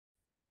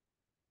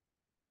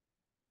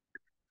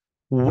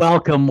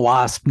Welcome,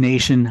 W.A.S.P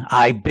Nation.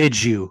 I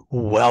bid you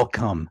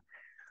welcome.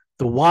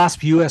 The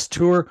W.A.S.P US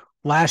tour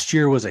last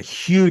year was a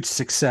huge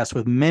success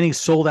with many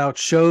sold out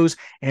shows,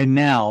 and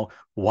now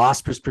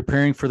W.A.S.P is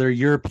preparing for their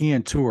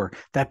European tour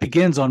that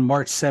begins on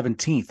March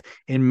 17th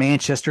in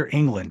Manchester,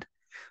 England.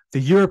 The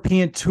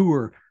European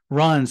tour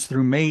runs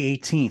through May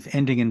 18th,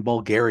 ending in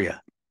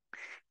Bulgaria.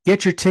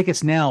 Get your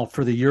tickets now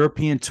for the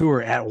European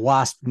tour at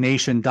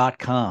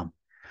waspnation.com.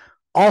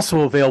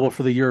 Also available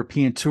for the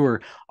European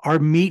tour are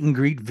meet and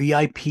greet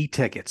VIP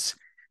tickets.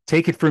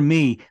 Take it from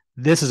me,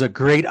 this is a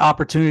great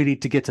opportunity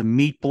to get to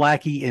meet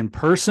Blackie in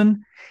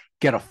person,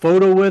 get a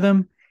photo with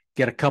him,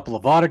 get a couple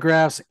of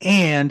autographs,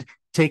 and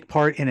take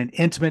part in an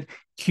intimate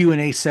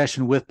Q&A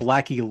session with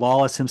Blackie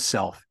Lawless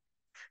himself.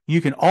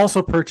 You can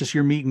also purchase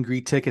your meet and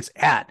greet tickets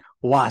at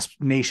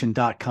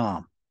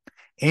waspnation.com.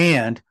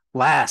 And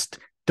last,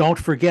 don't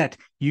forget,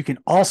 you can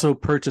also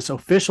purchase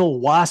official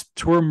W.A.S.P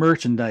tour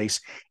merchandise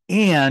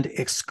and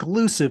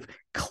exclusive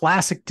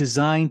classic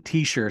design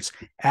t-shirts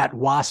at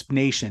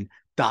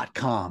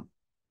waspnation.com.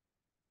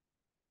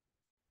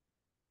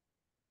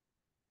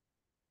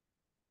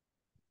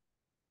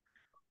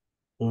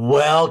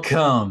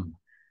 Welcome.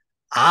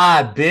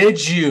 I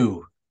bid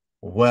you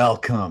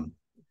welcome.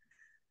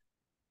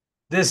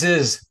 This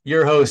is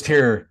your host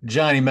here,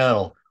 Johnny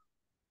Metal,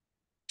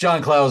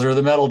 John Clauser,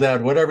 the Metal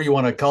Dad, whatever you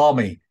want to call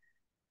me.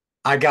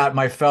 I got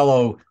my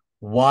fellow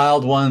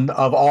wild one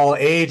of all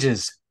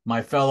ages,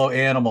 my fellow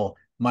animal,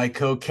 my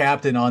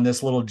co-captain on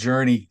this little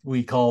journey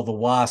we call the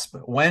W.A.S.P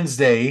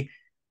Wednesday,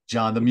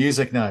 John the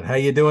Music Nut. How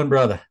you doing,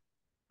 brother?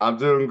 I'm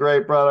doing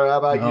great, brother. How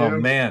about Oh,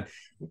 you? man.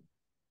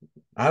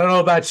 I don't know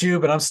about you,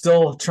 but I'm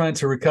still trying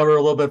to recover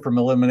a little bit from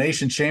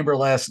Elimination Chamber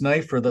last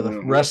night for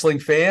the wrestling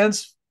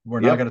fans. We're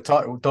not going to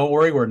talk. Don't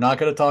worry. We're not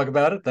going to talk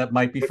about it. That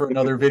might be for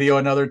another video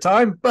another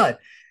time, but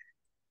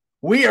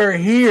we are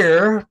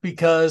here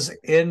because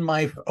in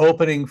my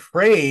opening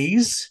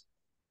phrase,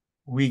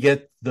 we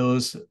get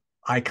those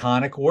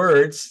iconic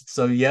words.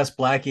 So yes,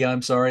 Blackie,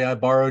 I'm sorry. I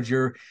borrowed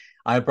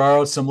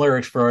some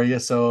lyrics for you.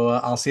 So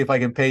I'll see if I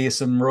can pay you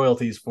some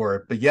royalties for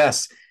it. But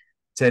yes,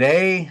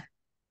 today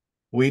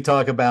we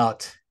talk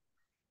about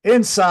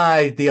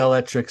Inside the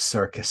Electric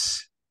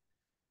Circus,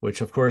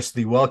 which of course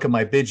the welcome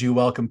I bid you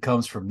welcome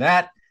comes from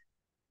that.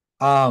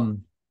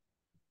 And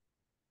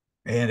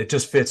it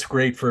just fits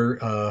great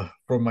for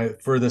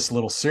this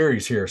little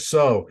series here.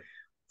 So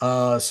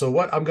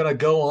what I'm gonna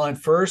go on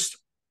first,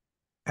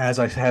 as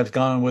I have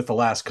gone with the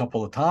last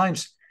couple of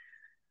times,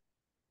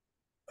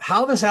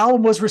 how this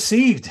album was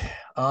received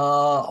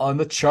on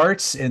the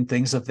charts and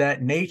things of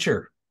that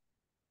nature.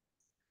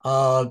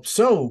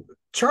 So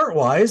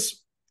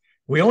chart-wise,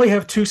 we only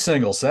have two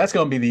singles, so that's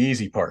going to be the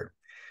easy part.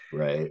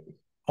 Right.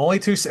 Only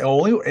there's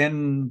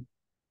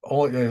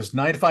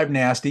 9 to 5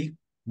 Nasty,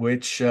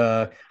 which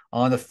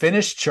on the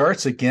Finnish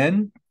charts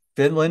again,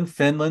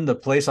 Finland, the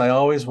place I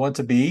always want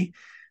to be.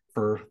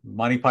 For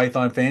Monty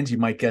Python fans, you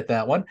might get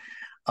that one.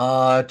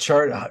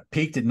 Chart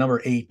peaked at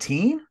number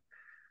 18,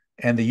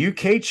 and the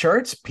UK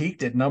charts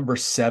peaked at number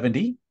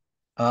 70.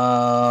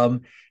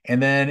 And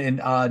then in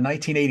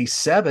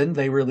 1987,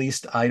 they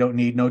released I Don't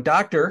Need No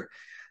Doctor,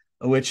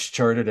 which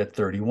charted at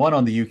 31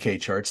 on the UK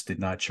charts, did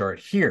not chart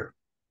here.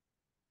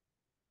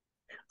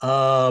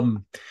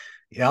 The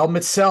album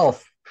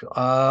itself,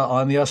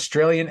 on the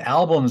Australian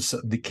albums,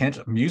 the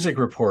Kent Music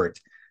Report.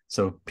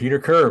 So Peter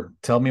Kerr,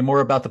 tell me more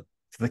about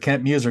the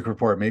Kent Music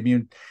Report. Maybe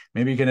you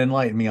can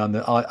enlighten me on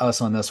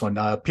us on this one.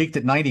 Peaked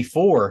at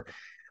 94.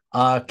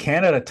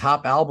 Canada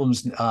top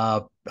albums,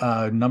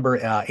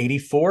 number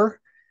 84.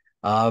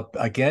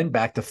 Again,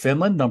 back to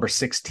Finland, number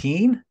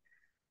 16.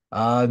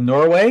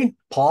 Norway,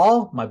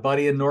 Paul, my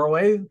buddy in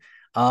Norway,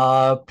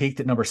 peaked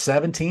at number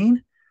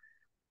 17.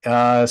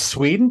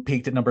 Sweden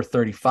peaked at number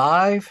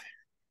 35.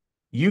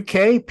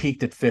 UK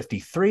peaked at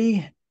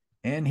 53.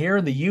 And here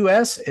in the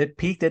US, it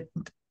peaked at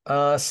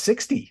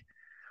 60.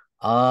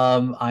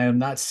 I am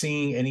not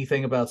seeing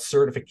anything about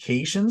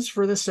certifications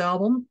for this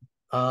album.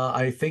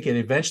 I think it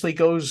eventually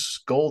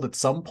goes gold at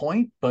some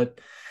point,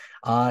 but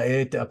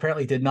it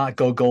apparently did not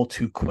go gold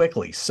too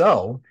quickly.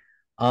 So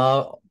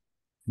no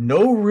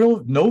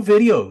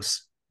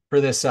videos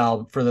for this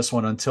album, for this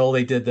one, until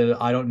they did the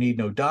I Don't Need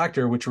No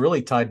Doctor, which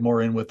really tied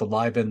more in with the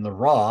live and the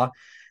raw,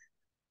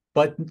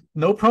 but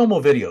no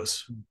promo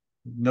videos,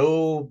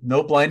 no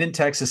Blind in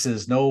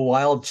Texases, no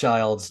Wild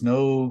Childs,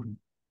 no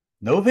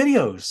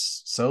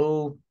videos.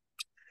 So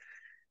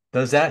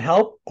does that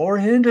help or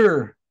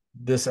hinder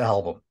this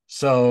album?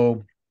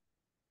 So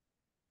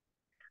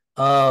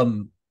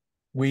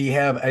we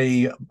have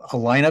a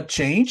lineup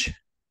change.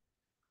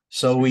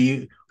 So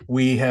we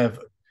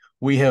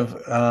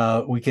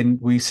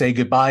say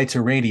goodbye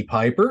to Randy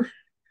Piper,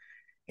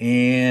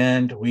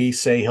 and we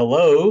say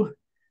hello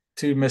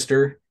to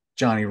Mr.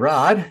 Johnny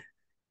Rod.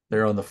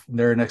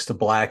 They're next to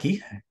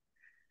Blackie.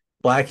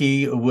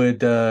 Blackie would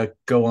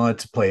go on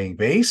to playing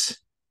bass,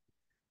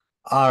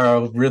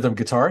 rhythm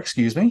guitar,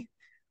 excuse me.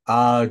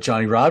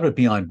 Johnny Rod would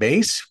be on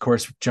bass. Of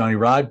course, Johnny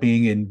Rod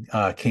being in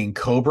King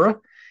Cobra.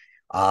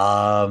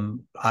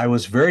 I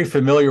was very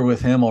familiar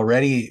with him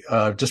already,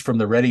 just from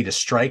the Ready to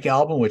Strike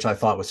album, which I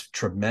thought was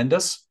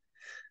tremendous.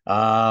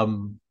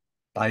 Um,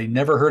 I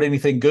never heard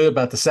anything good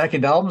about the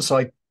second album, so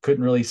I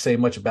couldn't really say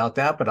much about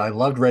that. But I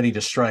loved Ready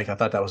to Strike. I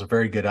thought that was a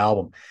very good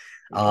album.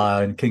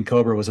 Okay. And King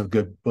Cobra was a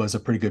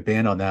pretty good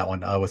band on that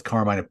one, with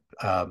Carmine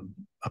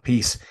a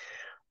piece.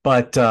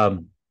 But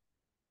so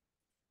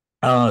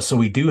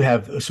we do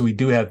have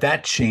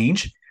that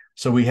change.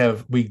 So we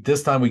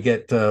this time we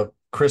get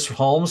Chris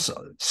Holmes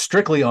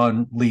strictly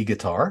on lead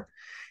guitar,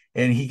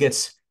 and he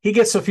gets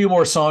a few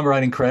more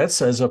songwriting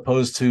credits as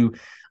opposed to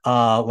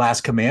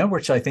Last Command,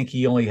 which I think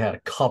he only had a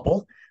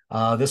couple.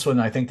 This one,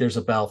 I think there's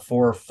about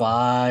 4 or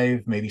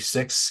 5, maybe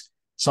 6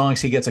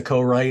 songs he gets a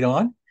co-write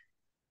on.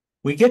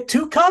 We get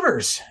 2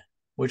 covers,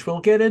 which we'll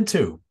get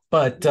into.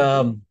 But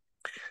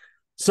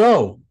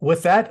so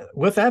with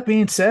that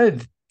being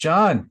said,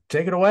 John,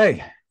 take it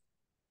away.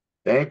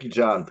 Thank you,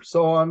 John.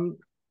 So on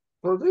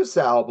for this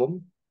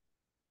album,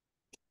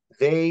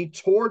 they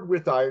toured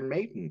with Iron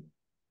Maiden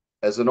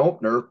as an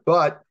opener,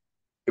 but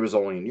it was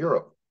only in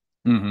Europe.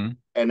 Mm-hmm.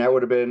 And that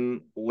would have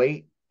been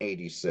late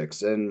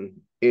 86.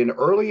 And in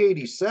early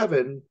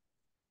 87,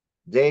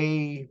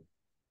 they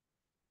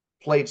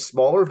played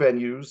smaller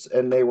venues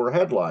and they were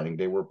headlining.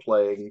 They were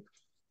playing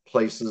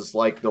places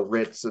like the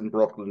Ritz in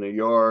Brooklyn, New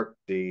York,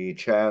 the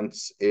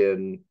Chance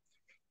in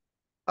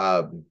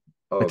oh god,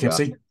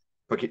 Poughkeepsie.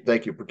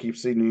 thank you,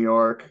 Poughkeepsie, New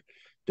York.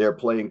 They're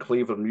playing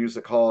Cleveland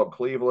Music Hall in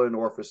Cleveland,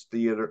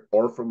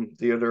 Orpheum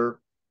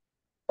Theater.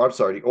 I'm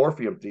sorry, the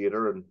Orpheum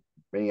Theater in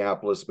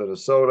Minneapolis,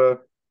 Minnesota,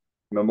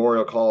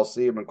 Memorial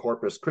Coliseum in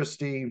Corpus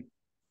Christi,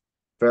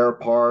 Fair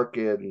Park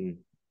in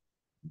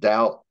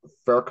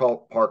Fair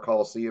Park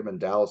Coliseum in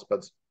Dallas,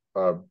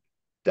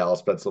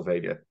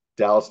 Pennsylvania,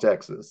 Dallas,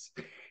 Texas,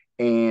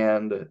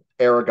 and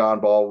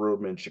Aragon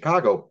Ballroom in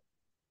Chicago.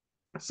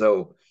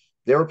 So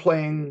they were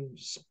playing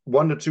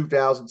 1 to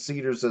 2,000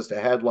 seaters as the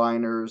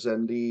headliners,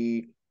 and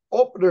the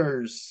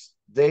openers,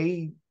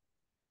 they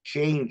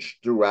changed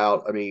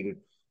throughout. I mean,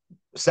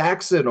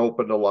 Saxon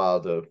opened a lot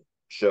of the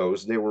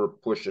shows. They were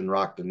pushing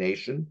Rock the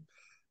Nation.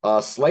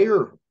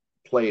 Slayer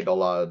played a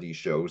lot of these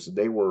shows, and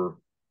they were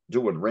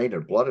doing Rain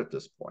and Blood at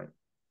this point,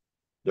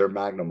 their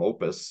magnum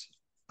opus.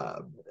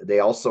 They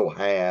also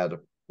had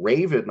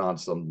Raven on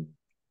some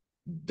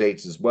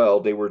dates as well.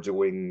 They were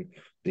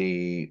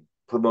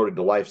promoting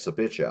the Life's a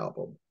Bitch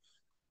album.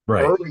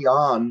 Right. Early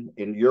on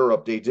in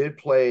Europe, they did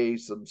play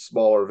some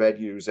smaller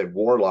venues, and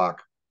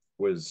Warlock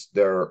was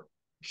their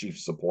chief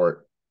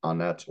support on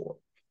that tour.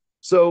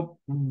 So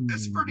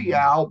as for the Mm.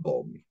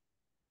 album,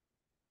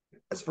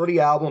 as for the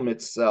album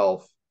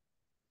itself,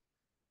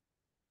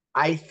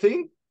 I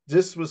think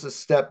this was a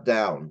step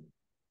down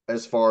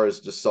as far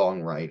as the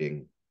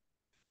songwriting.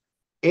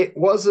 It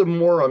was a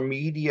more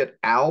immediate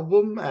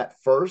album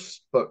at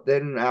first, but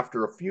then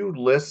after a few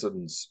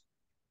listens,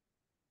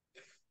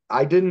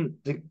 I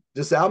didn't think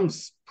this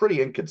album's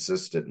pretty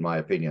inconsistent, in my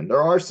opinion.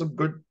 There are some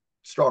good,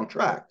 strong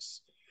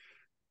tracks,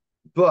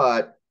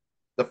 but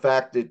the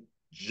fact that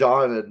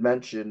John had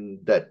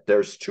mentioned that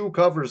there's 2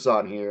 covers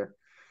on here,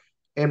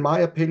 in my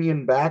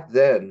opinion, back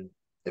then,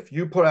 if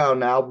you put out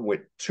an album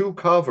with 2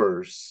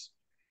 covers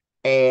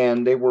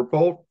and they were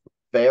both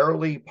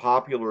fairly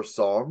popular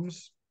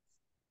songs,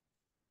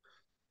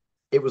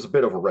 it was a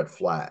bit of a red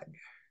flag.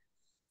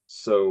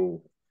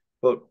 So,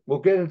 but we'll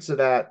get into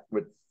that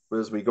with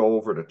as we go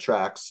over the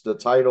tracks. The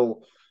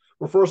title,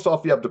 well, first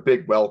off, you have the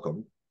Big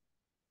Welcome,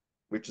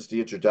 which is the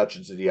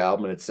introduction to the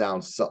album, and it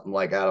sounds something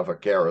like out of a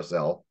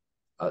carousel.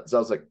 It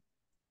sounds like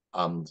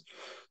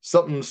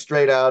something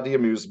straight out of the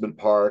amusement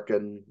park,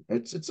 and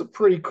it's a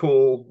pretty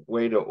cool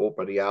way to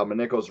open the album.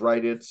 And it goes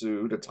right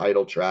into the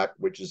title track,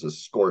 which is a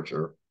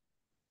scorcher.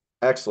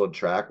 Excellent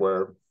track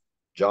where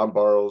John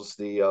borrows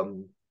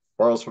from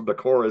the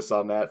chorus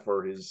on that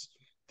for his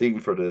theme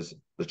for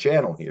the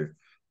channel here.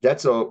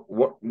 That's a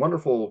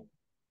wonderful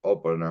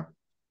opener.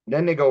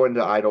 Then they go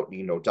into I Don't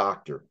Need No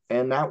Doctor.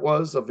 And that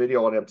was a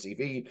video on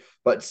MTV,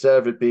 but instead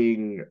of it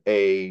being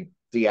a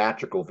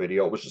theatrical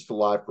video, it was just a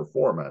live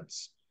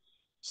performance.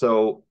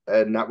 So,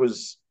 and that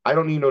was I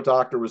Don't Need No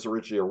Doctor was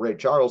originally a Ray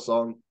Charles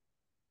song,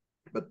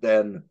 but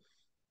then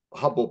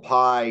Humble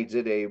Pie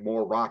did a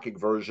more rocking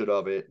version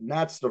of it, and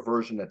that's the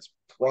version that's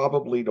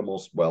probably the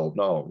most well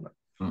known.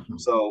 Mhm.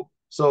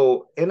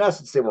 So in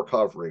essence, they were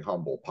covering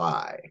Humble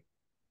Pie,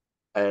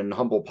 and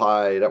Humble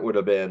Pie that would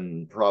have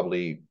been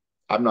probably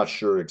I'm not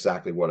sure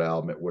exactly what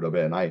album it would have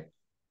been. I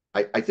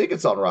think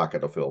it's on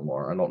Rocket of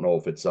Fillmore. I don't know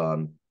if it's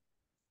on.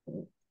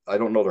 I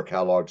don't know their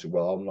catalog too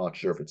well. I'm not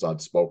sure if it's on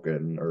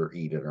Spoken or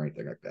Eat It or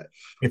anything like that.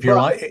 If you're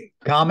But on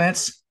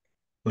comments,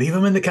 leave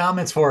them in the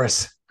comments for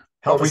us.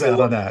 Help we us can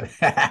out on look.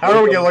 that. How are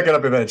We we can gonna look look it at.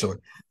 up eventually?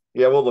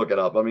 Yeah, we'll look it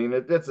up. I mean,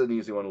 it's an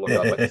easy one to look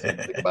up. I just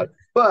didn't think about it.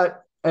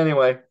 But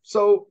anyway,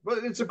 but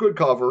it's a good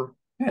cover of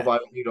Yeah. I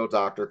Don't Need No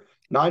Doctor.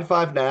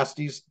 9-5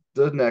 Nasty's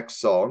the next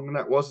song, and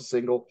that was a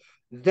single.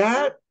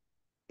 That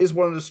is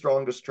one of the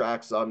strongest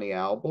tracks on the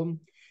album.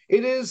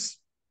 It is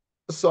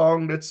a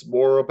song that's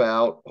more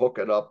about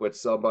hooking up with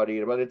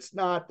somebody, but it's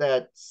not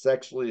that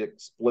sexually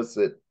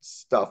explicit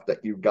stuff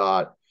that you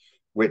got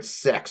with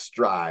Sex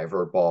Drive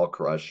or Ball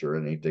Crush or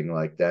anything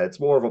like that. It's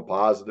more of a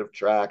positive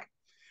track.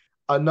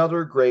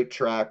 Another great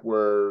track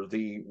where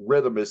the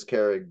rhythm is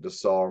carrying the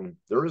song.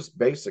 There's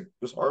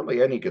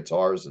hardly any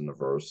guitars in the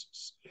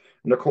verses.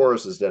 And the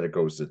chorus is that it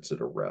goes into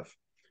the riff.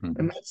 Mm-hmm.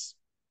 And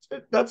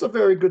that's a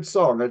very good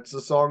song. It's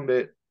a song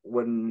that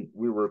when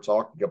we were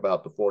talking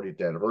about the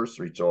 40th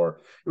anniversary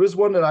tour, it was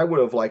one that I would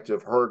have liked to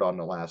have heard on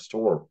the last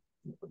tour,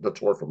 the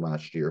tour from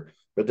last year.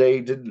 But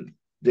they didn't,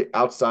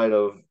 outside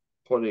of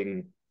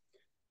putting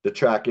the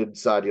track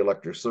Inside the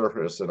Electric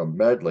Circus in a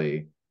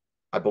medley,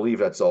 I believe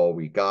that's all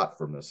we got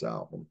from this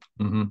album.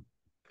 Mm-hmm.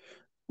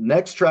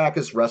 Next track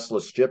is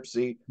Restless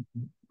Gypsy.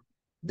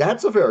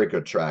 That's a very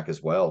good track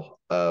as well.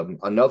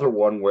 Another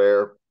one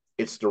where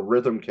it's the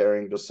rhythm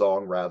carrying the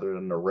song rather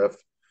than the riff.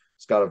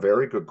 It's got a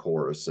very good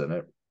chorus in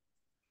it.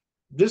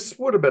 This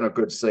would have been a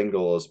good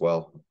single as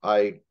well.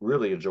 I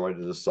really enjoyed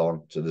this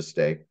song to this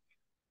day.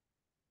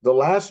 The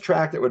last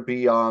track that would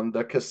be on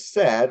the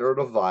cassette or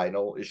the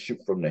vinyl is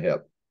Shoot from the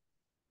Hip.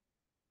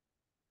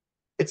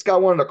 It's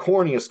got one of the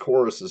corniest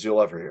choruses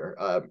you'll ever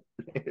hear.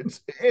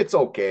 It's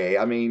okay.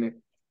 I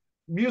mean,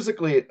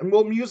 musically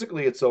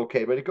it's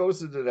okay, but it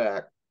goes into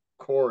that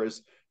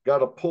chorus. Got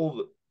to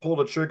pull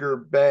the trigger,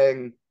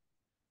 bang,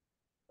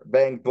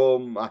 bang,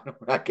 boom.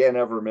 I can't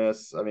ever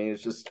miss. I mean,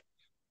 it's just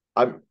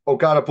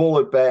got a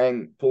bullet,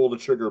 bang, pull the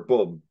trigger,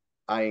 boom.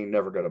 I ain't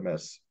never gonna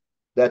miss.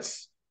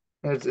 That's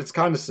it's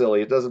kind of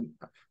silly. It doesn't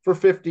for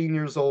 15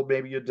 years old.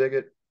 Maybe you dig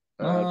it.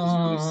 It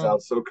doesn't really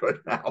sound so good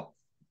now.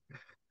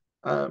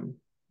 Um,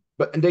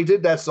 and they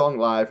did that song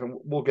live, and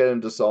we'll get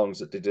into songs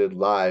that they did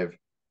live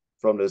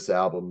from this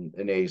album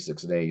in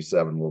 '86 and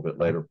 '87 a little bit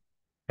later.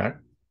 Okay.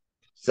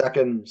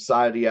 Second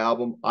side of the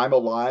album, I'm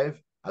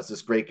Alive, has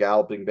this great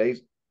galloping bass,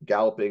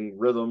 galloping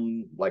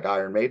rhythm like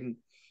Iron Maiden.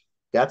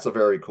 That's a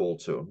very cool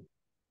tune.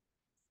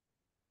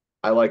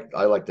 I like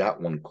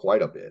that one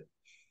quite a bit.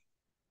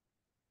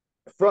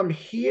 From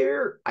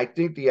here, I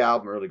think the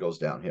album really goes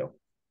downhill.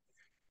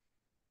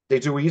 They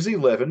do Easy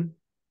Living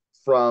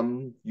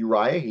from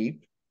Uriah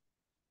Heep,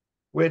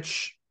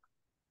 which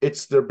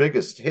it's their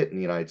biggest hit in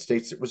the United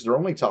States. It was their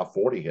only top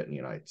 40 hit in the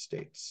United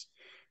States.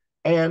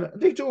 And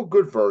they do a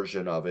good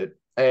version of it.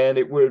 And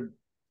it would,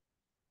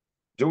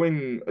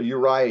 doing a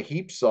Uriah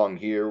Heep song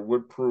here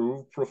would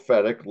prove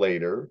prophetic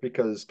later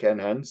because Ken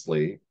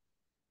Hensley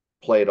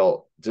did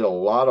a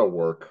lot of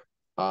work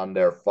on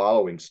their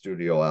following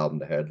studio album,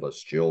 The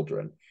Headless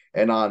Children.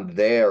 And on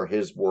there,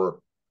 his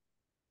work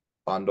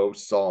on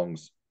those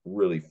songs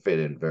really fit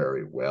in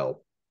very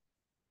well.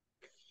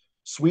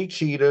 Sweet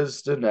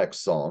Cheetahs, the next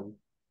song.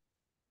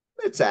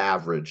 It's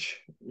average.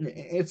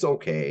 It's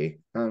okay.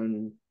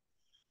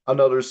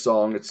 Another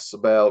song, it's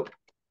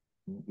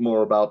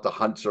more about the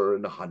hunter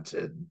and the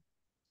hunted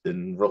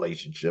in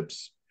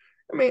relationships.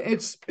 I mean,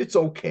 it's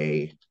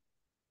okay.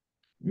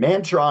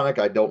 Mantronic,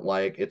 I don't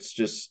like. It's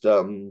just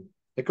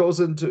it goes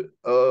into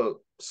a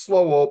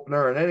slow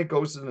opener and then it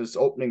goes into this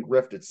opening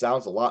riff. It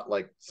sounds a lot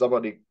like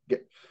somebody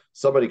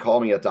call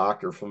me a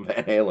doctor from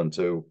Van Halen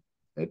too.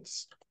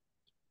 It's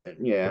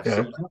yeah, Okay.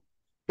 so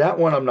that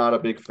one I'm not a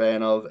big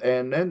fan of.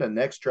 And then the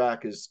next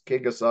track is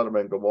King of Sodom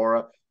and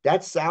Gomorrah.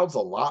 That sounds a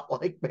lot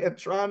like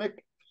Mantronic.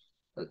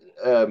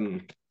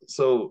 Um,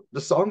 so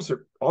the songs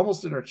are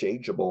almost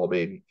interchangeable.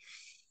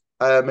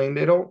 I mean,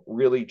 they don't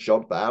really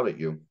jump out at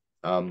you,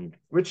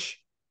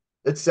 which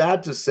it's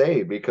sad to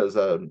say because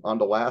on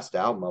the last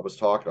album I was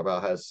talking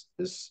about has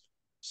his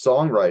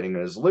songwriting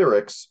and his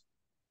lyrics.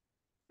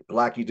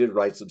 Blackie did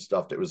write some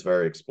stuff that was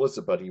very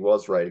explicit, but he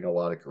was writing a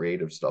lot of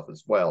creative stuff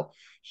as well.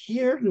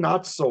 Here,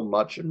 not so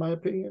much, in my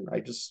opinion.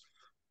 I just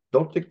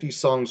don't think these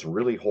songs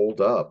really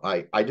hold up.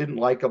 I didn't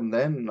like them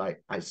then, and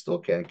I still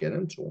can't get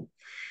into them.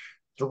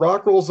 The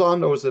Rock Rolls On,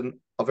 though, is a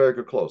very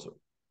good closer.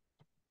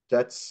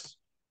 That's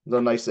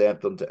the nice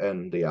anthem to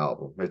end the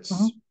album.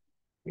 Mhm.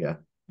 Yeah,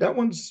 that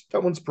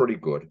one's pretty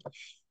good.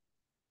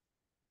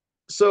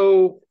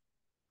 So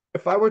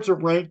if I were to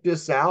rank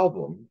this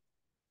album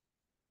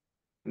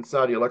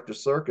Inside the Electric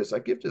Circus, I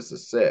give this a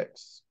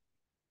 6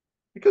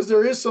 because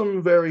there is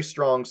some very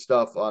strong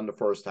stuff on the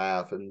first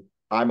half, and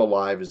I'm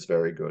Alive is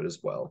very good as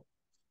well.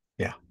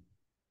 Yeah.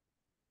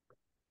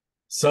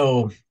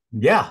 So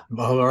yeah,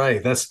 all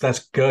right. That's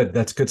good.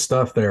 That's good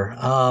stuff there.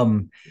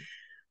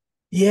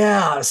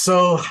 Yeah.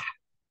 So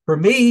for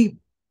me,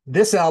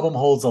 this album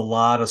holds a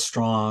lot of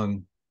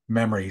strong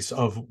memories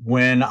of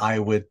when I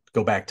would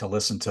go back to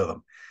listen to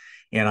them.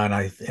 And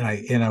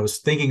I was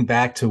thinking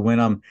back to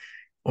when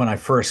I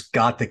first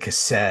got the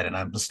cassette and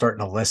I'm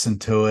starting to listen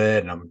to it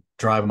and I'm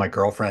driving my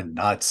girlfriend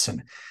nuts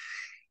and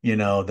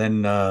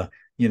then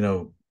you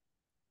know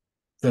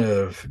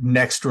the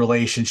next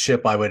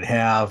relationship I would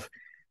have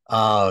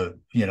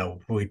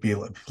we'd be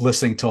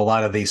listening to a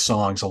lot of these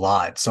songs a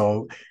lot.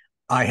 So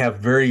I have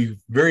very,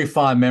 very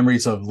fond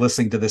memories of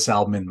listening to this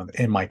album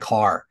in my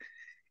car.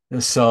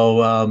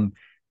 So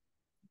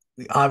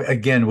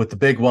again, with the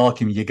big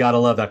welcome, you got to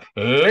love that.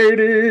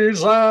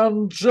 Ladies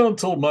and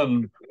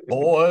gentlemen,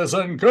 boys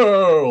and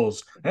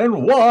girls,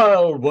 and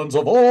wild ones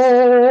of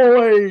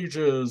all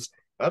ages.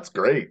 That's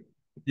great.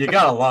 You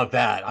got to love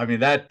that. I mean,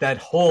 that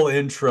whole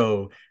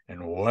intro,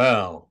 and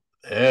well,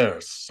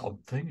 there's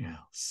something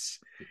else.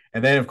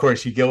 And then, of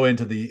course, you go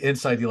into the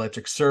Inside the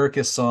Electric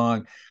Circus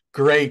song.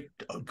 Great,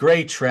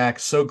 great track.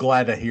 So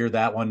glad to hear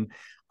that one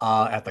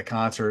at the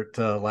concert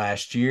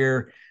last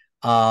year.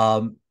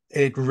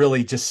 It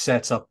really just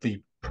sets up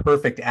the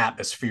perfect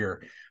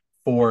atmosphere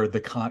for the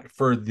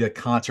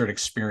concert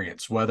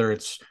experience, whether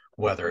it's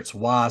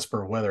W.A.S.P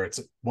or whether it's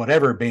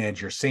whatever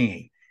band you're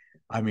seeing.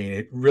 I mean,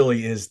 it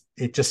really is.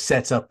 It just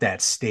sets up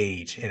that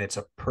stage, and it's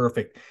a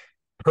perfect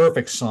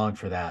song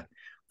for that.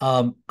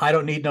 I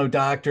don't need no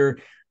doctor.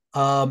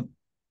 Um,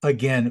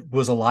 Again,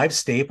 was a live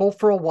staple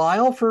for a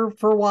while for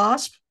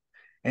W.A.S.P.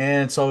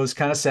 And so it was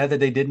kind of sad that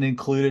they didn't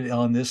include it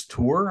on this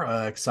tour,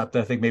 except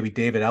I think maybe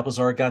David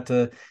Applezar got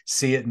to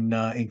see it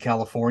in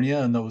California,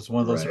 and that was one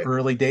of those Right.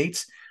 early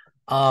dates.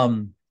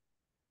 Um,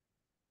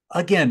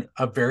 Again,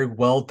 a very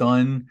well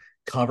done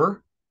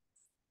cover.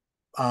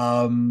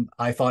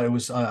 I thought it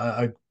was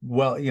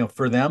well,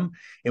 for them,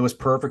 it was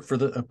perfect for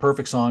the a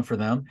perfect song for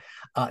them.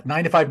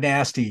 9 to 5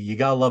 Nasty, you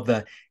gotta love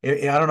that. I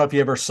don't know if you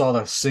ever saw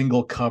the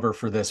single cover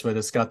for this, but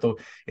it's got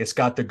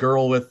the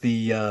girl with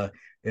the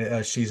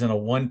she's in a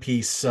one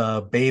piece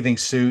bathing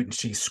suit, and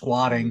she's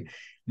squatting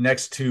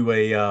next to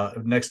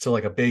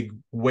like a big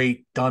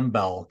weight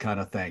dumbbell kind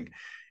of thing,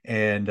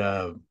 and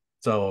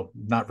so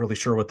not really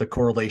sure what the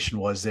correlation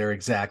was there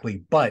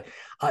exactly, but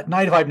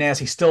 9 to 5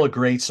 Nasty, still a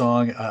great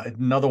song.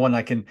 Another one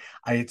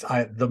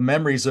the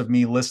memories of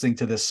me listening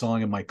to this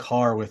song in my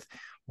car with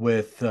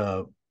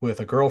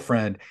a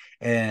girlfriend,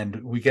 and uh,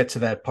 we get to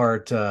the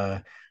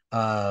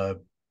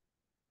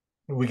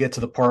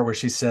part where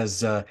she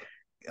says,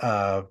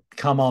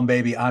 come on,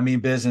 baby, I mean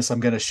business.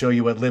 I'm going to show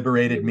you what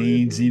liberated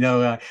means.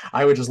 I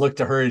would just look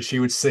to her, and she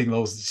would sing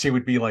those. She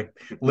would be like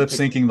lip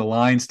syncing the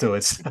lines to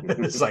it.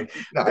 It's like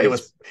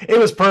Nice. it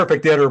was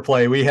perfect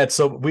interplay. We had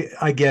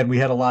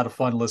a lot of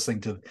fun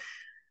listening to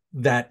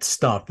that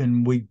stuff,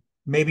 and we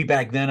maybe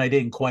back then I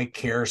didn't quite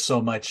care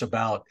so much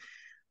about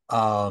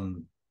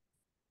um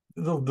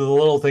the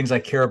little things I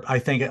care. I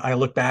think I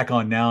look back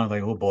on now and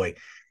like, oh boy,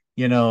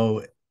 you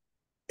know,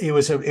 it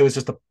was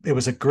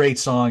a great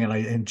song, and I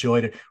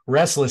enjoyed it.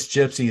 Restless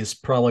Gypsy is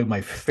probably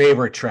my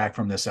favorite track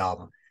from this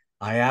album.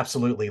 I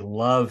absolutely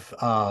love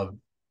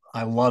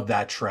I love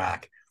that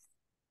track.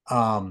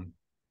 Um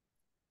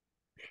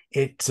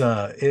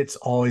it's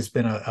always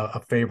been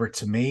a favorite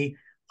to me.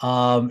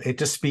 It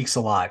just speaks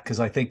a lot because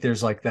I think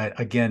there's like that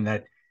again,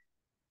 that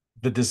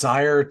the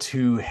desire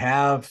to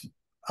have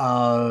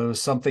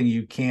something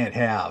you can't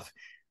have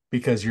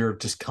because you're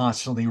just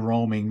constantly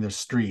roaming the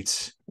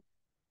streets.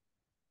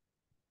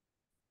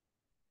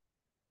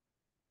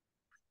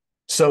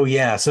 So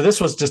yeah, so this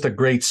was just a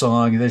great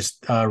song. There's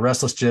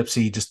Restless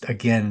Gypsy, just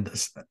again,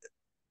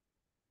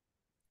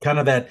 kind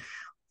of that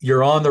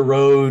you're on the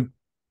road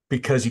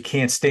because you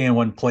can't stay in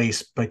one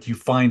place, but you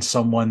find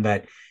someone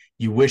that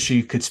you wish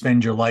you could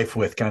spend your life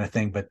with, kind of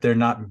thing, but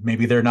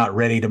maybe they're not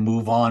ready to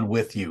move on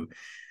with you.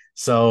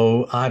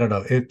 So I don't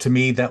know. To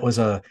me, it was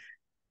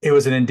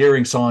an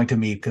endearing song to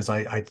me because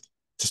I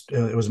just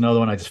it was another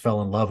one I just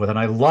fell in love with, and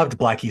I loved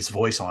Blackie's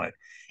voice on it.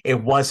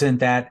 It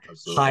wasn't that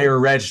Absolutely. higher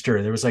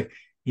register. There was like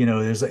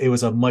it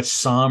was a much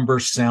somber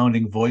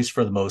sounding voice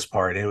for the most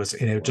part. And It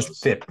it just was.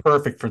 fit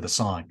perfect for the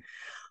song.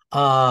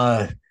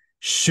 Uh,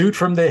 Shoot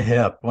from the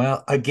hip.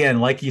 Well, again,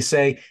 like you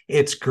say,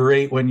 it's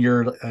great when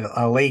you're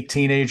a late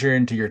teenager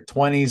into your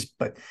 20s,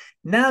 but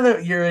now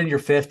that you're in your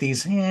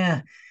 50s,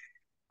 yeah,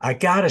 I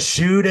gotta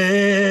shoot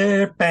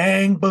it,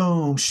 bang,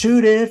 boom,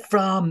 shoot it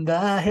from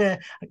the hip.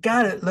 I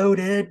got it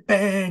loaded,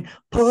 bang,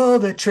 pull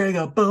the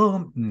trigger,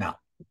 boom. No,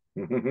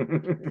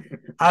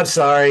 I'm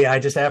sorry. I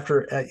just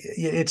after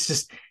it's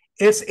just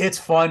it's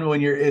fun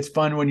when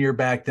you're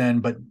back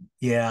then, but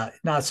yeah,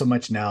 not so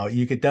much now.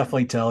 You could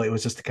definitely tell it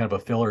was just a kind of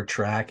a filler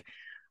track.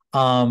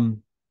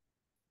 Um,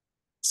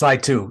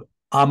 Side two,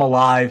 I'm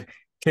Alive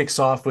kicks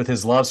off with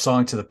his love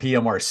song to the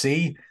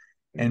PMRC.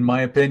 In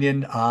my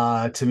opinion,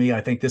 to me,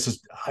 I think this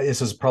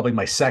is probably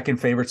my second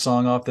favorite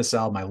song off this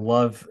album. I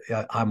love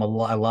I'm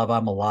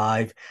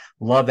Alive.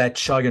 Love that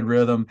chugging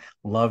rhythm.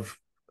 Love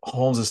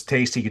Holmes's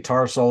tasty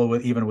guitar solo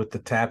even with the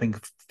tapping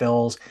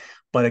fills.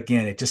 But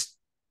again, it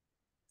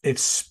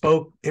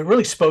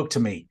really spoke to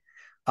me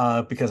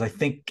because I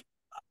think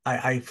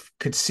I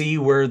could see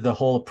where the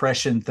whole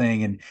oppression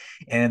thing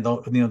and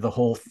the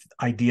whole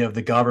idea of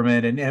the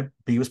government, and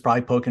he was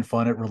probably poking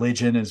fun at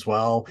religion as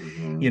well.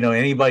 Mhm.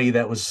 Anybody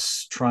that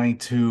was trying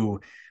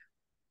to,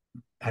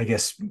 I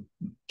guess,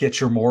 get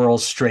your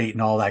morals straight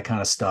and all that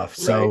kind of stuff.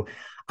 Right. So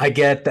I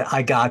get that.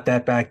 I got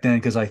that back then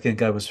because I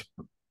think I was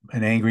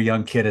an angry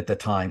young kid at the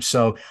time.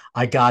 So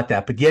I got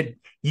that. But yet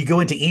you go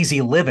into Easy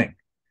Living.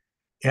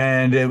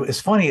 And it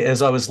was funny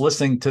as I was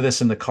listening to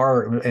this in the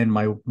car, and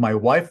my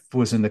wife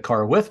was in the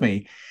car with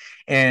me,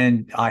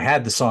 and I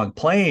had the song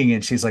playing,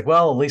 and she's like,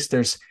 "Well, at least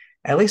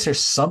at least there's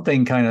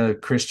something kind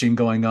of Christian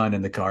going on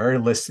in the car.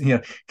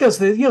 Listen, because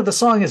the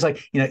song is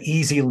like,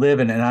 easy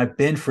living, and I've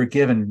been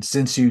forgiven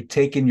since you've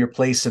taken your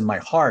place in my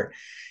heart.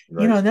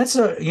 Right. And that's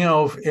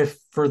if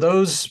for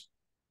those,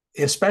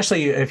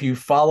 especially if you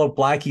follow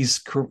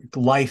Blackie's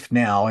life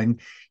now, and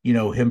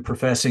him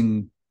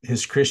professing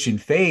his Christian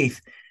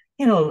faith,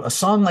 a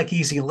song like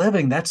Easy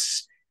Living,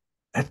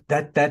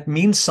 that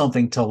means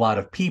something to a lot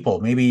of people.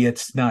 Maybe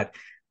it's not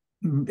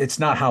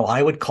how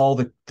I would call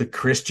the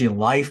Christian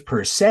life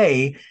per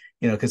se,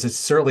 because it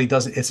certainly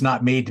doesn't, it's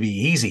not made to be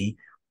easy,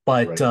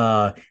 but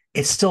Right.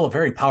 it's still a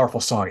very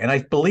powerful song. And I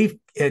believe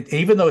it,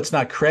 even though it's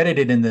not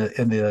credited in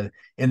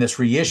this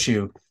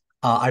reissue,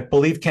 I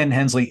believe Ken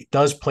Hensley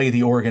does play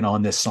the organ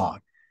on this song.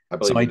 I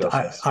So believe he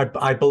does. Yes.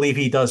 I believe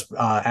he does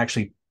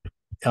actually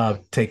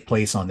take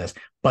place on this.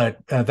 But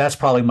that's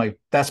probably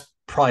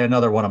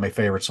another one of my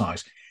favorite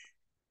songs.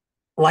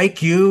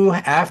 Like you,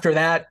 after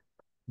that,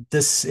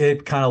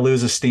 it kind of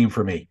loses steam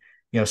for me.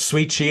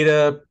 Sweet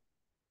Cheetah,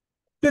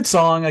 good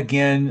song.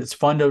 Again, it's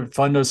fun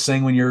to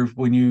sing when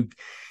you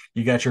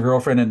got your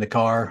girlfriend in the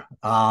car.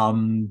 But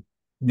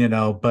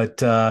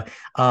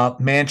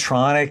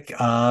Mantronic,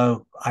 I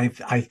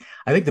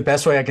think the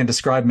best way I can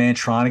describe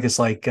Mantronic is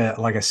like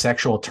a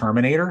sexual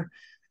Terminator.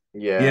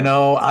 Yeah.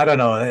 I don't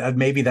know.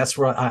 Maybe that's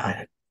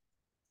where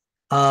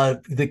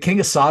the King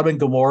of Sodom and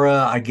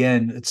Gomorrah,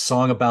 again, it's a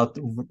song about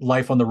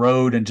life on the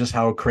road and just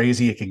how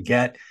crazy it can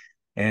get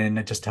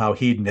and just how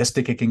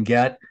hedonistic it can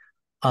get.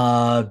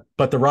 But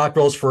the Rock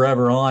Rolls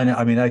Forever On,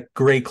 I mean, a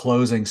great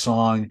closing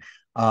song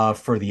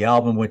for the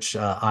album, which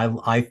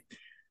I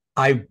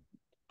I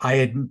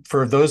had,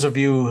 for those of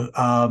you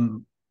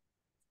who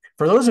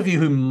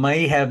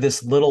may have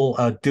this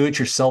little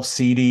do-it-yourself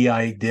CD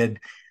I did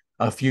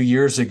a few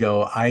years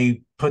ago,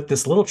 I put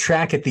this little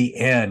track at the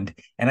end,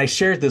 and I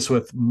shared this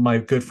with my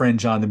good friend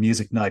John, the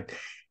Music Nut.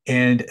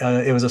 And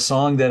it was a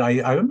song that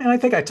I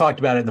think I talked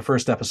about it in the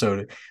first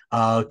episode,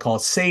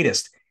 called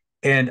 "Sadist."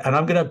 And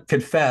I'm going to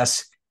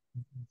confess,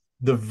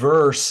 the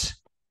verse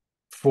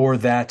for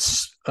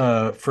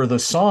for the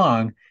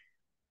song,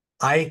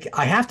 I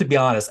have to be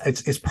honest,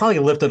 it's probably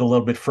lifted a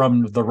little bit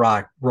from the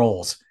Rock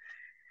Rolls.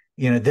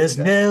 There's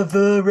Yeah.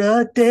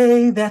 never a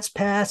day that's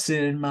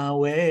passing my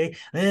way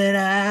that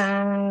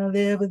I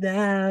live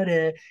without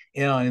it.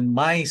 And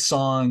my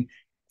song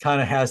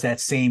kind of has that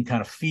same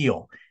kind of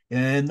feel.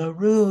 In the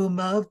room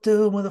of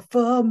doom with a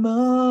full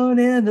moon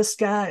in the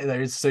sky.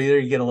 So there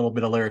you get a little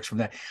bit of lyrics from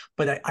that.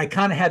 But I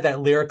kind of had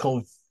that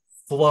lyrical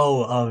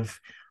flow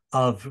of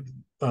of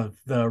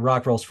the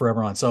Rock Rolls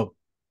Forever On. So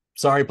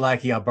sorry,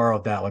 Blackie, I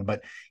borrowed that one,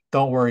 but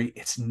don't worry,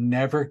 it's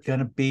never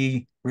gonna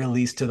be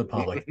released to the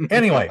public.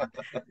 Anyway,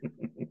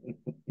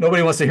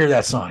 nobody wants to hear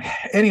that song.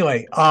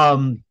 Anyway,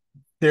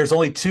 there's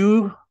only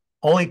two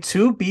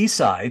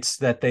B-sides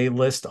that they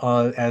list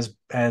as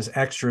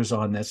extras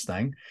on this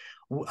thing.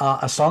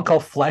 A song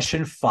called "Flesh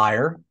and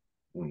Fire."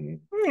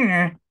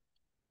 Mhm.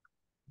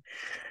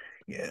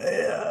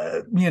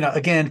 Yeah.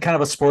 Again, kind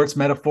of a sports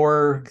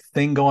metaphor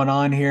thing going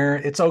on here.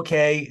 It's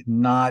okay,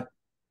 not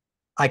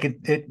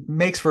it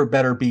makes for a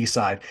better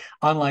B-side.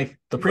 Unlike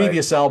the Right.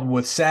 previous album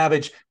with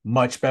Savage,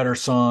 much better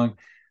song,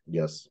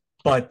 Yes.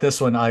 but this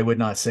one I would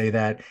not say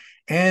that.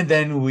 And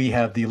then we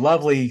have the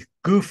lovely,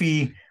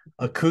 goofy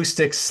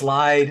acoustic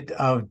slide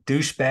of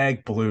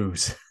Douchebag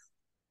Blues.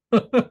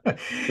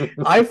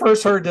 I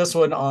first heard this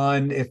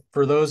one if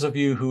for those of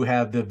you who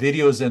have the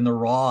videos in the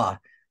raw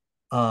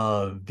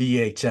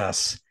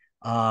VHS,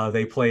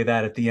 they play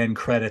that at the end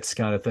credits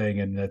kind of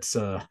thing, and it's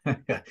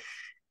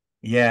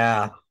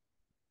yeah,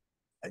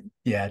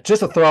 yeah,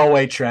 just a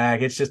throwaway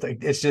track. It's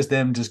just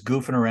them just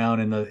goofing around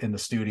in the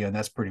studio, and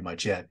that's pretty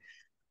much it.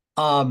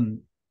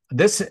 Um,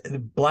 this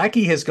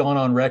Blackie has gone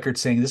on record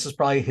saying this is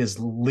probably his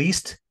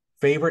least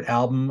favorite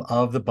album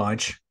of the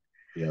bunch.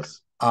 Yes.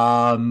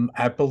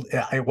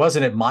 It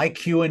wasn't at my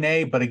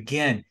Q&A, but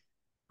again,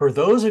 for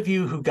those of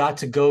you who got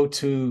to go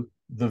to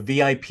the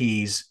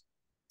VIPs,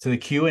 to the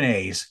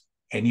Q&As,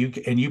 and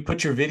you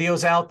put your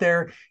videos out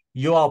there,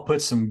 you all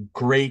put some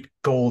great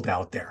gold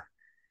out there.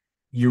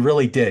 You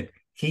really did.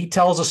 He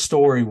tells a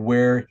story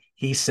where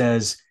he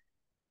says,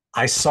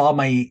 I saw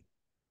my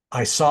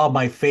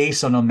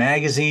face on the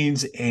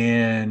magazines,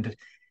 and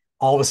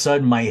all of a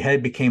sudden my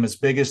head became as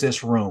big as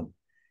this room.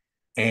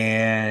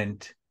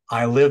 And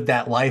I lived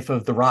that life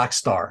of the rock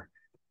star,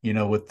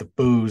 with the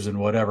booze and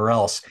whatever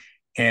else.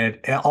 And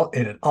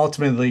it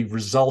ultimately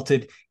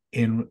resulted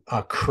in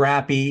a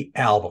crappy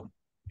album.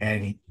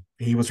 And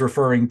he was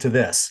referring to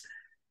this.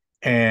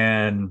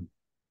 And,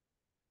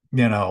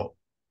 you know,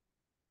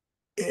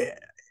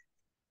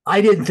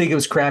 I didn't think it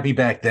was crappy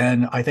back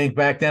then. I think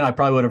back then I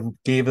probably would have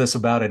gave this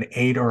about an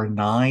 8 or a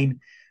 9.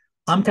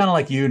 I'm kind of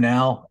like you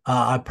now.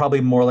 I'm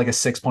probably more like a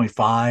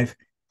 6.5.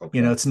 Okay.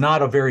 It's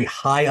not a very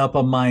high up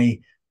on my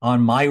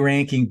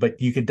ranking,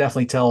 but you could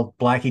definitely tell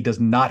Blackie does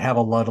not have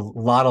a lot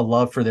of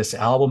love for this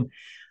album.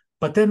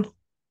 But then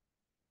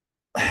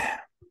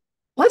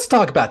let's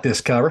talk about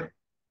this cover.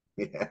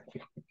 Yeah.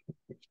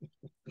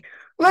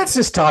 Let's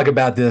just talk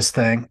about this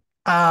thing.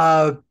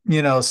 So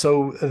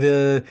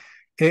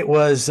it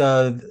was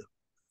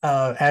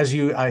as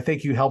you, I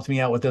think you helped me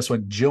out with this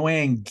one.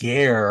 Joanne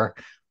Gare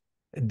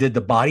did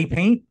the body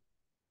paint.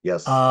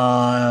 Yes.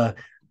 Uh,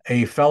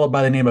 a fellow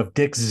by the name of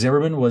Dick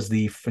Zimmerman was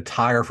the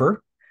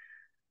photographer.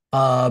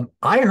 I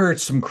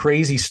heard some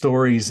crazy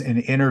stories in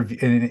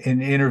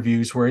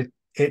interviews where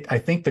I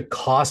think the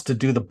cost to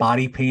do the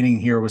body painting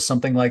here was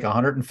something like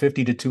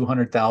 150 to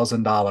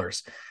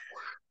 $200,000.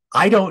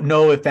 I don't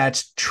know if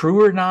that's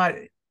true or not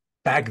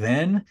back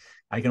then.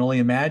 I can only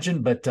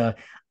imagine, but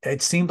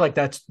it seemed like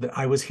that's.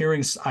 I was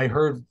hearing, I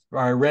heard, or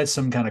I read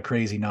some kind of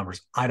crazy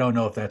numbers. I don't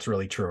know if that's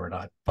really true or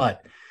not,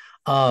 but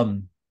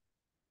um,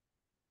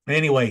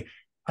 anyway,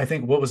 I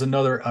think what was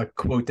another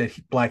quote that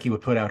Blackie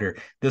would put out here.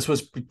 This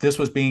was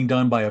being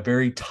done by a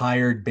very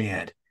tired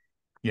band,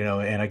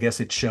 and I guess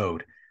it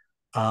showed.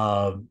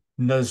 There's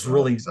Another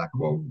really exact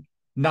quote.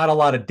 not a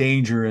lot of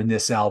danger in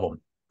this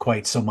album,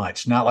 quite so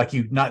much. Not like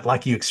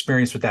you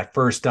experienced with that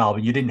first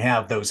album. You didn't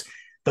have those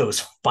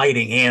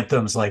fighting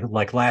anthems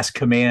like Last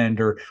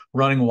Command or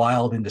Running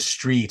Wild in the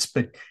Streets,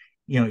 but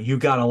you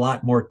got a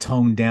lot more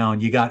toned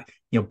down. You got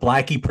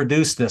Blackie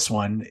produced this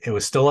one. It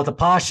was still at the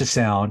Pasha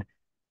sound,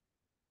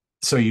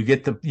 so you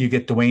get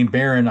Dwayne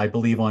Barron, I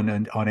believe,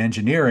 on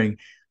engineering,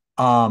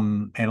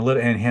 and a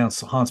little and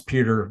Hans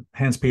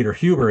Peter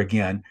Huber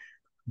again,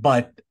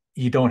 but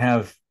you don't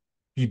have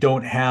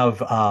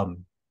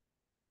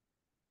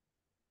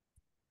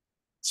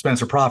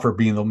Spencer Proffer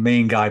being the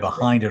main guy Right.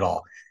 behind it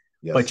all,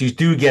 but Yes. you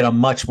do get a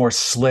much more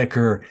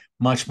slicker,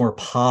 much more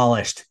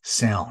polished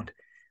sound.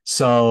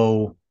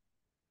 So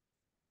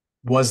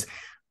was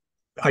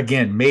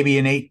again maybe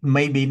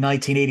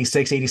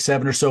 1986,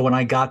 87 or so when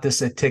I got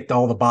this, it ticked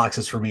all the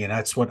boxes for me, and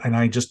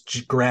I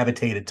just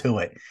gravitated to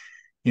it.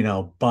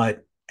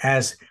 But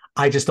as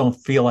I just don't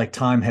feel like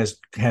time has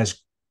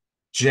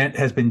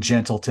been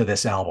gentle to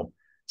this album.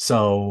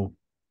 So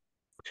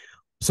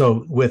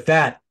with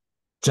that,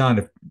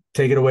 John,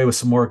 take it away with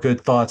some more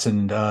good thoughts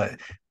and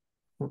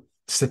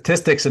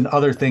statistics and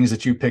other things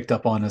that you picked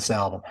up on this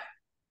album.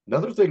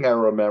 Another thing I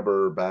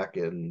remember back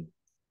in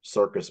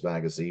Circus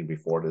magazine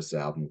before this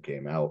album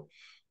came out,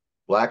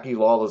 Blackie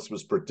Lawless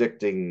was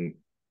predicting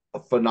a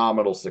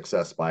phenomenal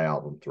success by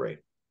album three.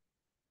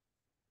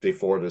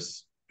 Before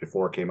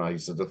it came out, he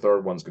said the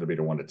third one's going to be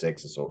the one that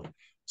takes us over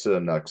to the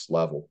next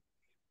level.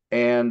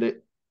 And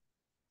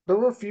there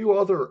were a few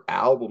other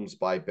albums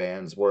by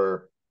bands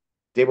where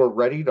they were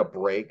ready to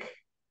break,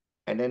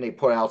 and then they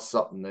put out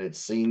something that it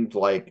seemed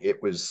like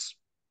it was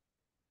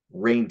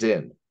reined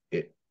in.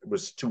 It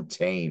was too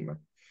tame.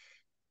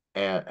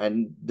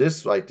 And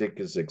this I think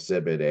is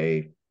exhibit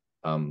A,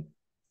 um,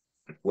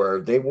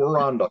 where they were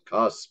on the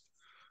cusp,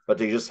 but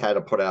they just had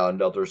to put out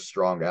another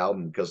strong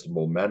album because the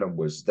momentum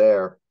was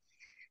there.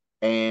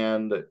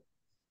 And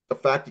the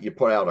fact that you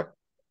put out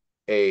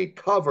a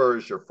cover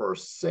as your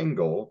first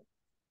single,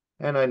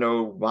 and I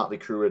know Motley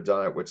Crue had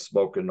done it with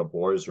Smoke in the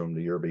Boys Room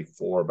the year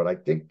before, but I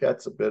think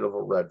that's a bit of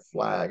a red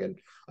flag. And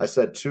I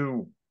said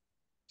two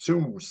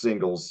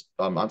singles,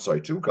 I'm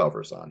sorry, two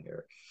covers on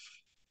here.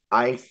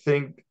 I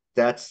think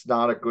that's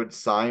not a good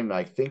sign.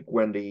 I think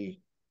when the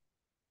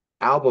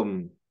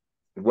album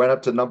went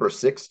up to number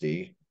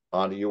 60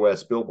 on the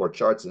US Billboard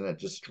charts and it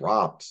just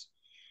dropped,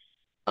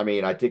 I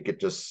mean, I think it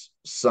just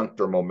sunk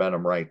their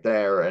momentum right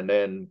there. And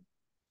then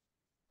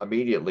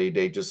immediately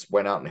they just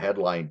went out and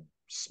headlined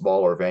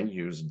smaller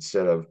venues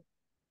instead of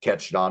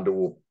catching on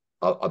to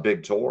a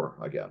big tour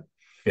again.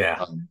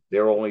 Yeah. They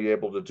were only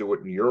able to do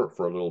it in Europe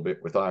for a little bit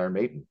with Iron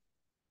Maiden.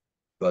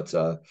 But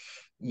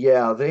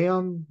yeah, they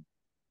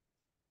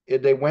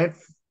went.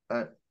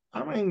 Uh,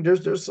 I mean,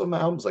 there's some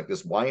albums like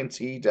this.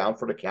 Y&T Down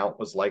for the Count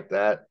was like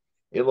that.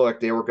 It looked like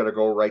they were going to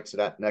go right to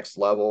that next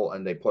level,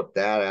 and they put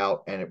that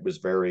out, and it was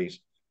very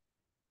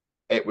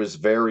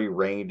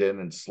reined in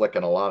and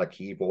slicking a lot of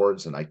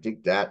keyboards, and I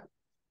think that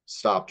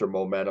stopped their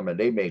momentum. And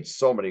they made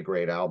so many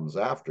great albums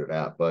after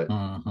that, but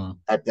Mm-hmm.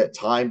 at that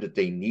time that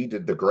they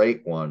needed the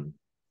great one,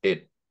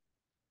 it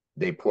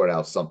they put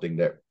out something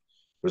that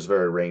was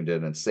very reined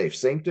in and safe.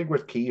 Same thing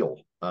with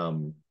Keel.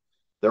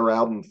 Their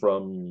album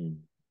from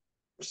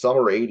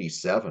summer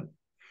 '87.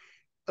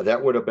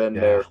 That would have been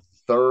Yeah. their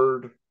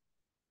third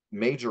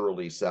major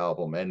release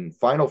album, and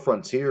Final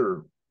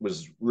Frontier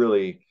was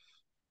really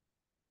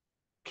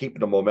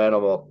keeping the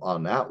momentum up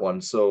on that one.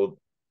 So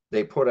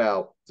they put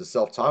out the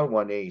self-titled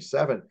one in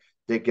 '87.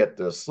 They get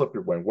the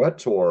Slippery When Wet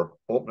tour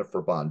opening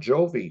for Bon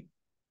Jovi,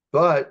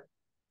 but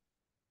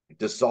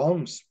the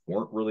songs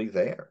weren't really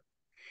there.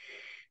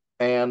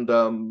 And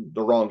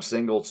the wrong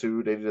single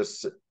too.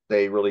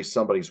 They released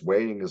Somebody's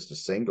Waiting as the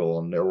single,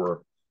 and there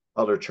were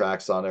other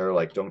tracks on there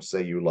like Don't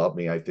Say You Love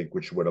Me, I think,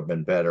 which would have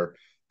been better.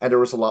 And there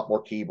was a lot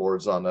more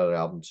keyboards on that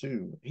album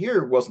too.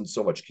 Here it wasn't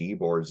so much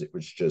keyboards, it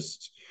was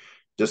just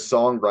the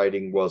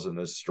songwriting wasn't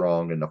as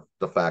strong, and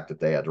the fact that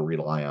they had to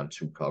rely on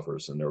two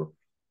covers. And there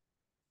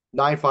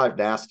 9-5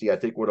 Nasty, I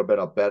think, would have been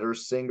a better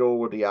single.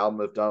 Would the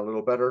album have done a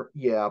little better?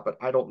 Yeah, but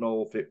I don't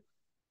know if it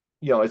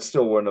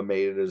still wouldn't have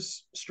made it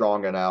as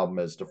strong an album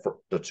as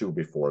the two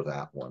before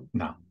that one,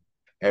 No.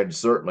 and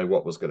certainly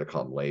what was going to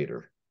come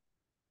later.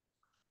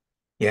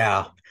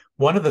 Yeah.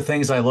 One of the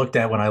things I looked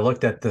at when I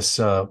looked at this,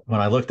 when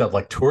I looked at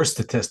like tour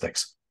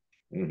statistics,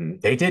 Hmm.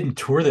 they didn't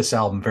tour this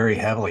album very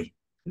heavily.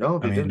 No,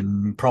 I they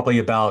didn't. mean, probably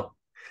about,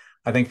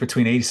 I think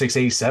between 86,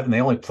 87,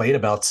 they only played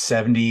about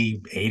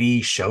 70,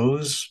 80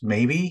 shows,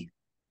 maybe.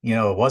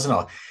 It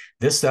wasn't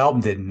this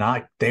album did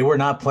not, they were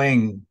not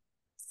playing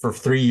for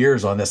 3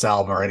 years on this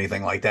album or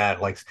anything like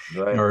that, like,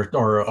 Right.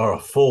 or a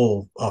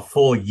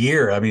full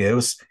year. I mean, it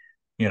was,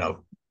 you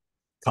know,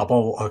 a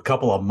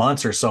couple of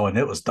months or so and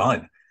it was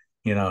done.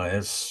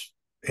 It's,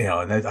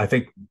 and I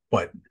think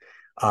what,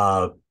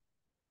 uh,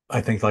 I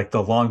think like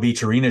the Long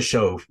Beach Arena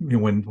show,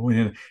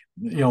 when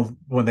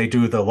they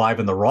do the Live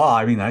in the Raw,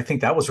 I mean, I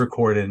think that was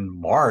recorded in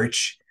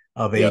March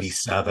of Yes.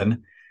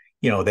 '87.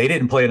 They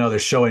didn't play another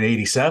show in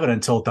 '87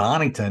 until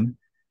Donington,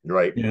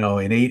 Right.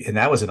 and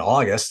that was in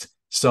August.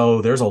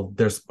 So there's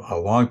a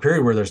long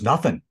period where there's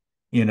nothing,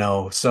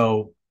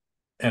 so,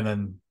 and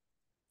then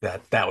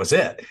that was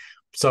it.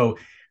 So,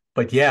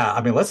 but yeah,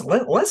 I mean,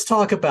 let's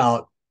talk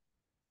about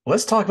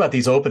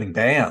these opening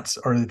bands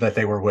or that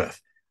they were with.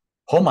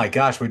 Oh my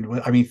gosh!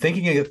 I mean,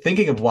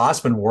 thinking of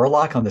Wasp and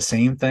Warlock on the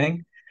same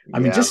thing. I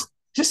mean, Yeah.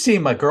 just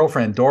seeing my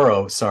girlfriend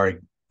Doro. Sorry,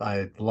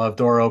 I love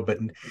Doro, but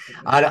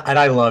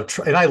I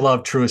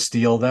love True as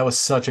Steel. That was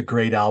such a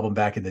great album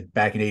back in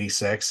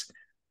 '86.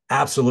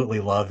 Absolutely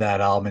love that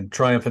album, and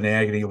Triumph and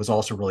Agony was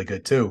also really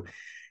good too.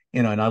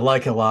 And I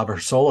like a lot of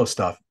her solo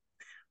stuff.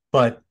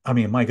 But I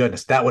mean, my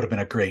goodness, that would have been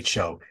a great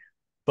show.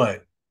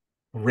 But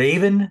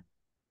Raven,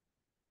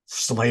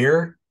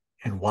 Slayer,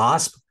 and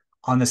Wasp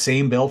on the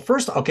same bill.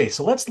 First, okay,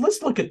 so let's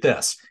look at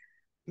this.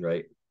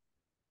 Right.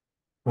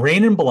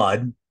 Rain and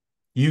Blood,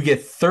 you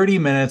get 30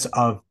 minutes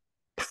of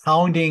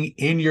pounding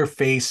in your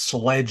face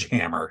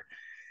sledgehammer,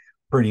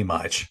 pretty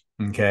much.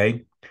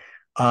 Okay.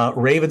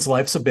 Raven's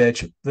Life's a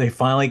Bitch. They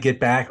finally get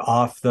back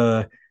off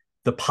the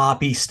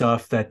poppy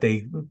stuff that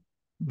they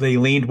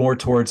leaned more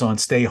towards on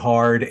Stay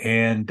Hard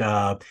and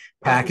Pack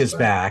Pack is is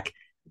back. Back.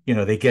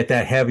 They get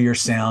that heavier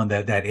sound,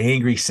 that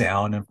angry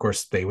sound. And of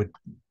course, they would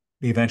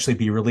eventually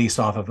be released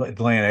off of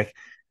Atlantic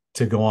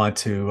to go on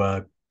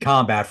to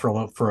Combat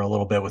for a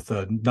little bit with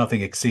the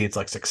Nothing Exceeds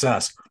Like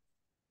Success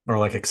or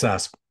Like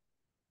Excess.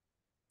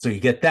 So you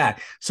get that.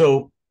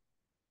 So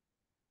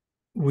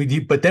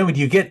but then when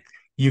you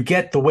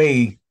get the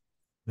way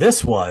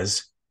this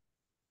was,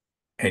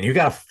 and you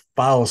got to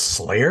follow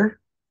Slayer.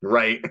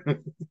 Right.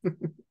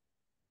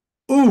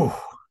 Ooh,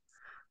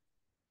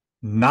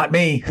 not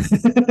me.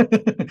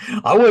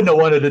 I wouldn't have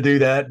wanted to do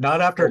that. Not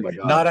Oh after, my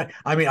God. not,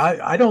 I mean,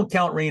 I don't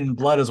count Rain and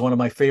Blood as one of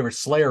my favorite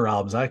Slayer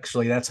albums.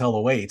 Actually, that's Hell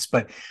Awaits.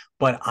 But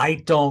I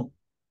don't,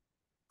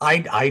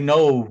 I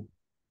know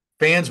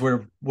fans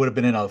would have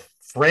been in a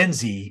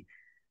frenzy.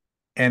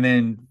 And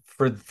then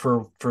for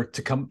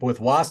to come with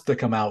Wasp to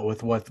come out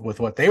with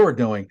what they were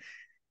doing.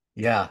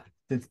 Yeah.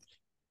 The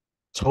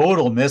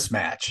total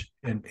mismatch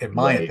in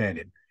my Right.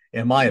 opinion.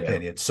 In my Yeah.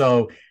 opinion.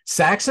 So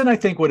Saxon, I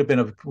think would have been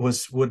a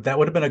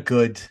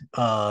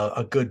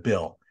good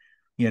bill,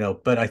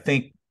 but I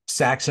think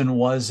Saxon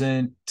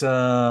wasn't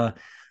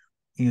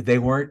they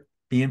weren't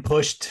being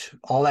pushed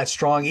all that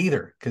strong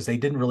either because they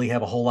didn't really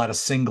have a whole lot of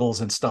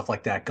singles and stuff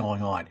like that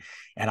going on.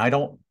 And I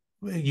don't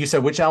you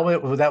said which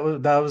album that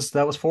was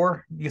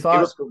for, you It was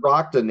thought? for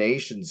Rock the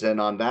Nations, and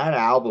on that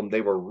album,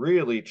 they were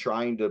really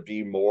trying to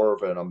be more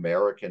of an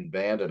American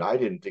band, and I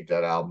didn't think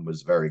that album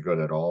was very good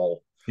at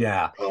all.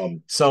 Yeah.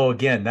 Um, So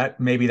again, that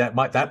maybe that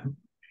might that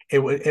it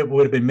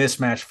would have been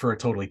mismatched for a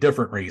totally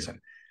different reason.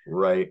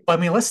 right. But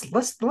I mean, let's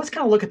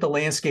kind of look at the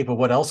landscape of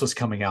what else was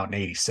coming out in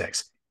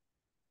 '86.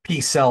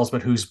 Peace sells,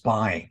 but who's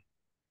buying?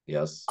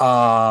 Yes.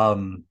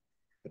 Um,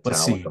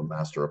 let's see. Metallica,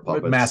 Master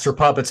of Master Puppets.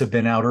 Puppets have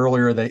been out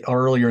earlier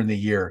in the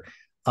year.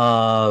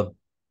 Uh,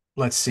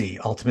 let's see.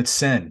 Ultimate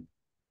Sin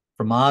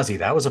from Ozzy.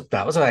 That was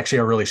actually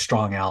a really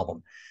strong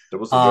album. That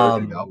was a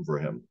very big Um, album for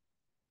him.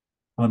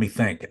 let me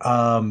think.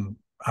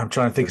 I'm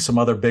trying to think of some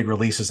other big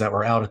releases that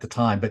were out at the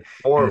time, but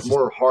More it's just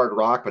more hard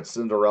rock, but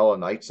Cinderella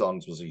Night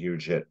Songs was a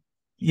huge hit.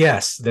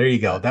 yes, there you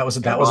go. Yeah. That was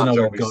And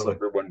another Bon Jovi good one.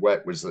 Slippery When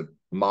Wet was a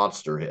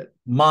monster hit.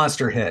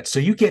 Monster hit. So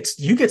you get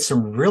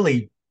some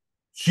really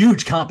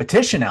huge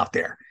competition out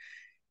there.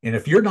 And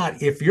if you're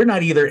not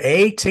either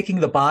A,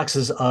 ticking the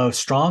boxes of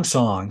strong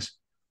songs,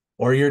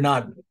 or you're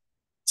not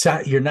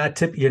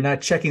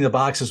checking the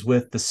boxes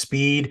with the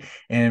speed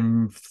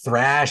and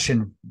thrash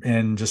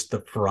and just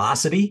the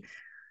ferocity,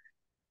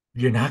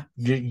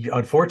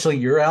 unfortunately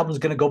your album's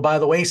going to go by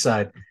the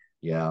wayside.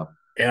 Yeah.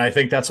 And I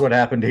think that's what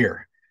happened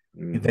here.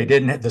 Hmm.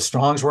 The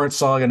Strongs weren't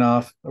strong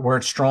enough.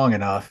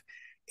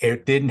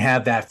 It didn't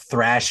have that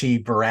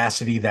thrashy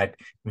veracity, that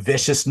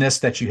viciousness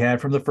that you had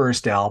from the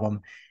first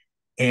album,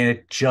 and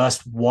it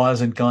just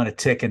wasn't going to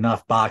tick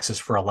enough boxes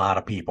for a lot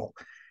of people.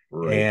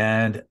 Right.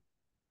 And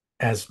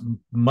as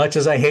much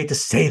as I hate to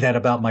say that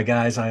about my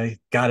guys, I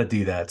got to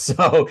do that.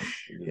 So,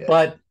 Yeah.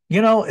 but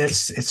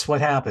it's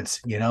what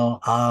happens.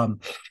 I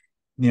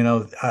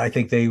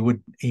think they will,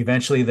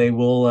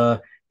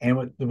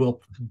 and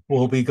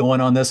we'll be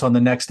going on this on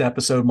the next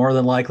episode more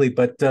than likely.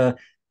 But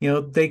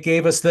they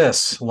gave us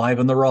this live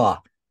in the raw.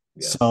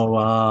 Yes.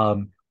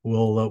 So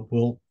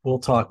we'll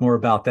talk more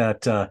about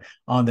that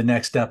on the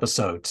next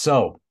episode.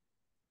 So,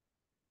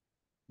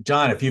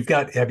 John, if you've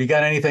got have you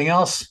got anything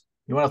else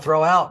you want to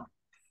throw out?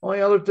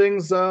 Only other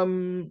things,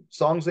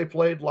 songs they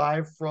played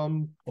live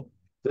from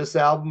this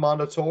album on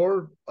the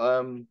tour.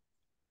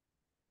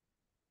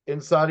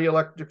 Inside the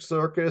Electric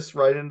Circus,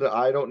 right into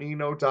I Don't Need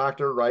No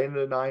Doctor, right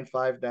into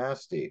 9-5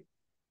 Nasty,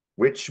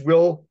 which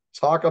we'll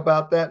talk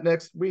about that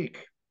next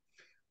week.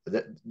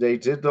 They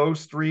did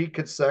those three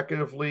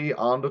consecutively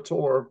on the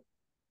tour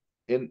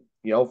in,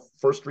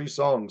 first three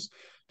songs.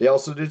 They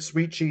also did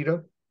Sweet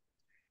Cheetah,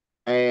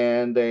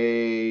 and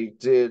they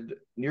did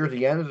near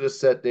the end of the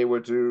set, they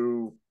would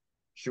do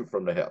Shoot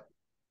from the Hip.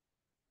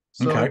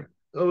 Okay,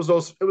 So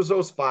it was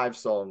those five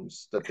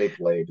songs that they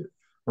played,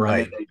 and then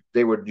right.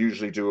 they would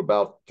usually do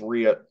about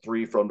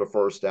three from the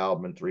first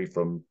album and three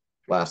from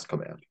Last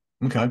Command.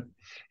 Okay.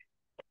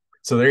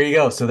 So there you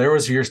go. So there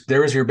was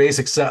your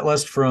basic set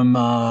list from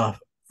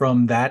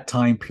that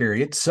time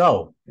period.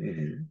 So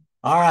Mm-hmm.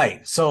 all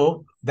right.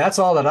 So that's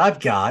all that I've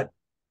got.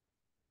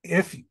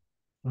 If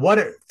what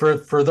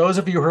for those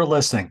of you who are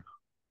listening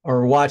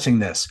or watching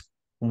this,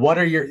 what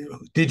are your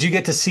did you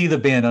get to see the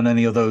band on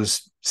any of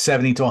those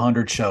 70 to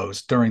 100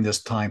 shows during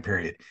this time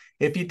period?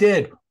 If you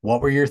did,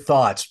 what were your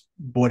thoughts?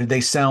 What did they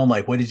sound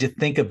like? What did you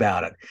think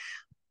about it?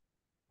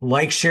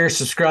 Like, share,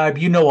 subscribe.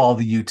 You know all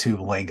the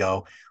YouTube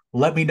lingo.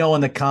 Let me know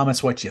in the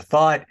comments what you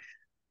thought.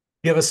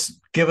 Give us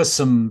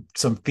some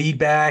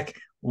feedback.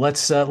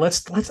 Let's I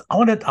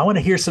want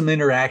to hear some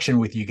interaction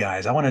with you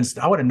guys. I want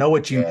to know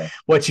Yeah.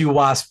 what you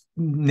Wasp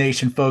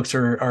Nation folks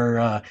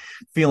are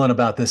feeling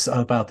about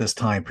this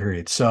time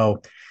period.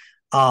 So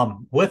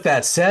with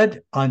that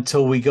said,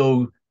 until we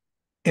go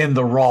in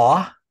the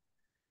raw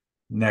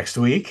next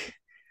week,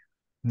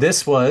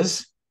 this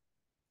was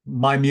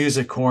my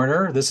music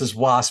corner. This is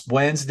Wasp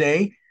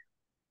Wednesday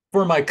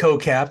for my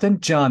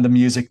co-captain, John the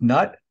Music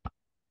Nut.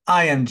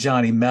 I am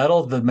Johnny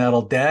Metal, the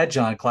Metal Dad,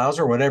 John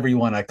Clauser, whatever you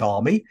want to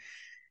call me.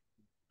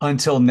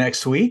 Until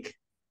next week,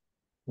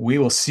 we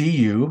will see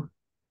you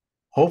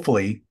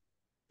hopefully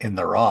in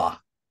the raw.